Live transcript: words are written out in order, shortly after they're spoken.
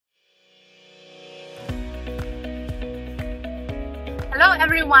Hello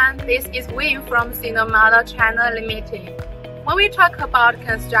everyone, this is Wynn from Sinomada China Limited. When we talk about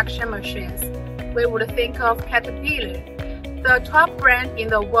construction machines, we would think of Caterpillar, the top brand in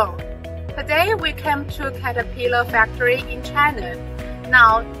the world. Today we came to Caterpillar factory in China.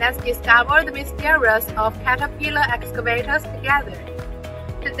 Now let's discover the mysterious of Caterpillar excavators together.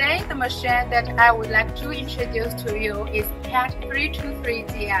 Today the machine that I would like to introduce to you is CAT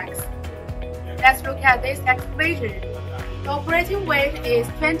 323GX. Let's look at this excavator. The operating weight is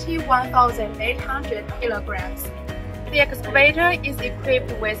 21,800 kilograms. The excavator is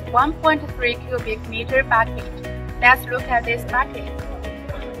equipped with 1.3 cubic meter bucket. Let's look at this bucket.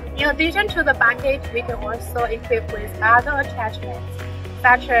 In addition to the bucket, we can also equip with other attachments,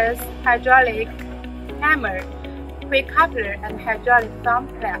 such as hydraulic hammer, quick coupler, and hydraulic thumb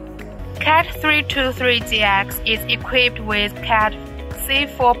clamp. CAT 323GX is equipped with CAT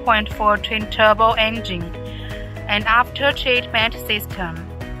C4.4 twin-turbo engine and after-treatment system.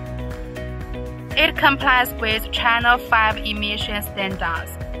 It complies with China 5 emission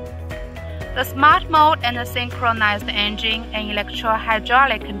standards. The smart mode and the synchronized engine and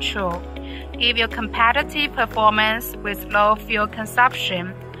electrohydraulic control give you competitive performance with low fuel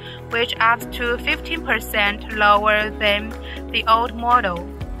consumption, which up to 15% lower than the old model.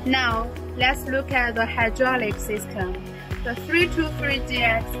 Now, let's look at the hydraulic system. The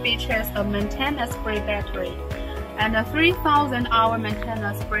 323GX features a maintenance-free battery and a 3,000-hour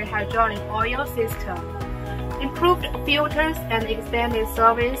maintenance-free hydraulic oil system. Improved filters and extended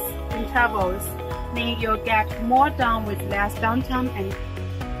service intervals mean you'll get more done with less downtime. And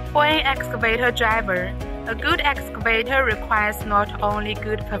for an excavator driver, a good excavator requires not only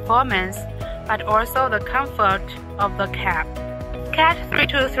good performance, but also the comfort of the cab. CAT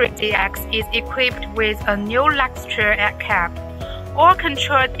 323GX is equipped with a new luxury cab. All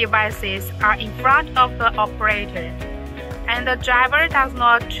control devices are in front of the operator, and the driver does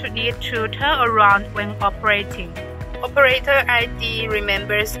not need to turn around when operating. Operator ID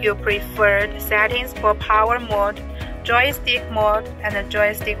remembers your preferred settings for power mode, joystick mode, and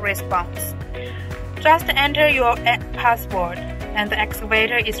joystick response. Just enter your password, and the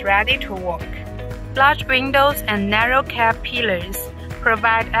excavator is ready to work. Large windows and narrow cab pillars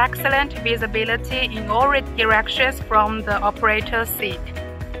provide excellent visibility in all directions from the operator's seat.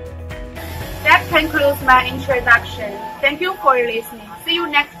 That concludes my introduction. Thank you for listening. See you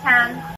next time.